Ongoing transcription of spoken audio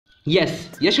Yes,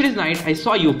 yesterday's night I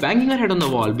saw you banging your head on the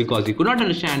wall because you could not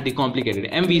understand the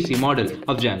complicated MVC model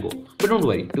of Django. But don't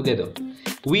worry, together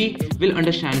we will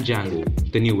understand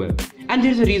Django, the new web. And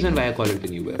there's a reason why I call it the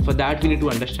new web. For that we need to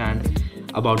understand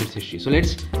about its history. So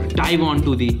let's dive on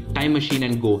to the time machine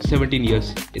and go 17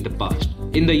 years in the past,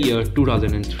 in the year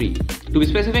 2003. To be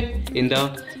specific, in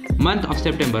the month of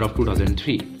September of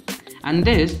 2003. And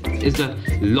this is the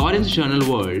Lawrence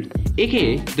Journal World,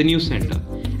 aka the News Center.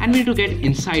 And we need to get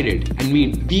inside it and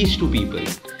meet these two people.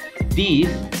 These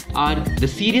are the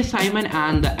serious Simon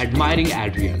and the admiring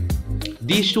Adrian.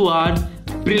 These two are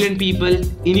brilliant people,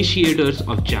 initiators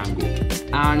of Django.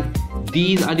 And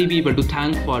these are the people to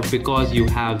thank for because you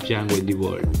have Django in the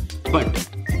world. But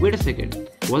wait a second,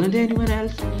 wasn't there anyone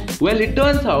else? Well, it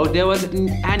turns out there was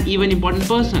an even important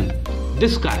person.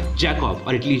 This guy, Jacob,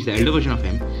 or at least the elder version of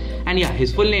him. And yeah,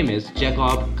 his full name is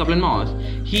Jacob Kaplan-Mauss.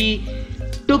 He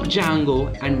took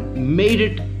Django and made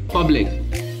it public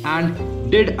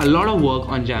and did a lot of work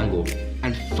on Django.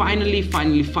 And finally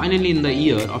in the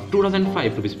year of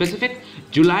 2005, to be specific,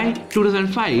 July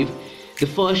 2005, the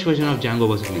first version of Django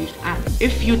was released. And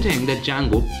if you think that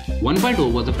Django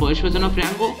 1.0 was the first version of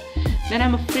Django, then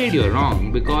I'm afraid you're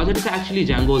wrong, because it is actually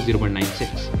Django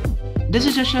 0.96. This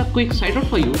is just a quick side note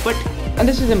for you, and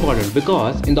this is important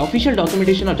because in the official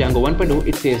documentation of Django 1.0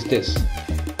 it says this: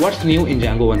 what's new in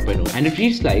Django 1.0? And it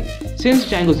reads like, since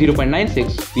Django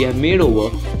 0.96 we have made over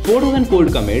 4,000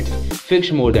 code commits,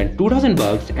 fixed more than 2,000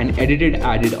 bugs, and edited,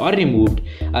 added or removed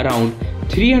around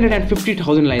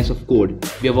 350,000 lines of code.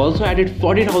 We have also added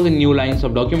 40,000 new lines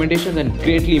of documentation and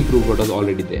greatly improved what was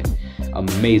already there.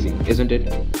 Amazing, isn't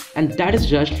it? And that is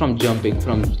just from jumping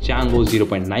from Django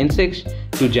 0.96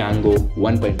 to Django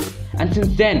 1.0. And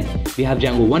since then, we have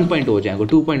Django 1.0, Django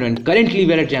 2.0, and currently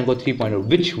we're at Django 3.0,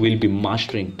 which we'll be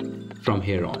mastering from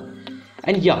here on.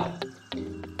 And yeah,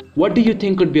 what do you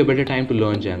think could be a better time to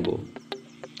learn Django?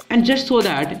 And just so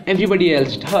that everybody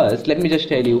else does, let me just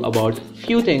tell you about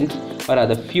few things, or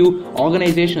rather few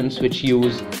organizations which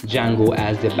use Django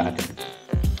as their backend.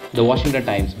 The Washington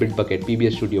Times, Bitbucket,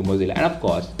 PBS Studio, Mozilla, and of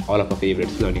course, all of our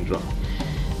favorites, Learning Django.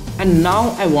 And now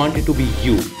I want it to be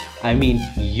you. I mean,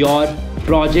 your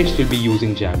projects will be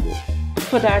using Django. But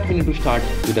for that, we need to start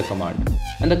with a command.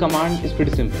 And the command is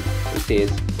pretty simple. It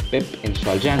says pip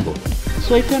install Django.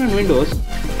 So if you're on Windows,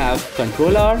 have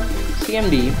Ctrl+R,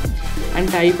 CMD, and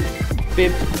type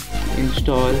pip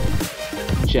install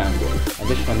Django. And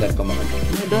just run that command.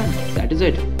 And you're done. That is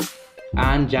it.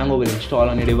 And Django will install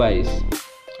on your device.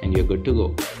 And you're good to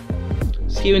go.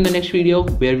 See you in the next video,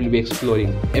 where we'll be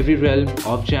exploring every realm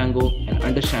of Django and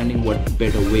understanding what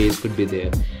better ways could be there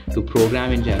to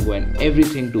program in Django and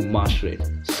everything to master it.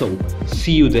 So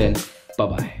see you then. Bye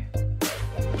bye.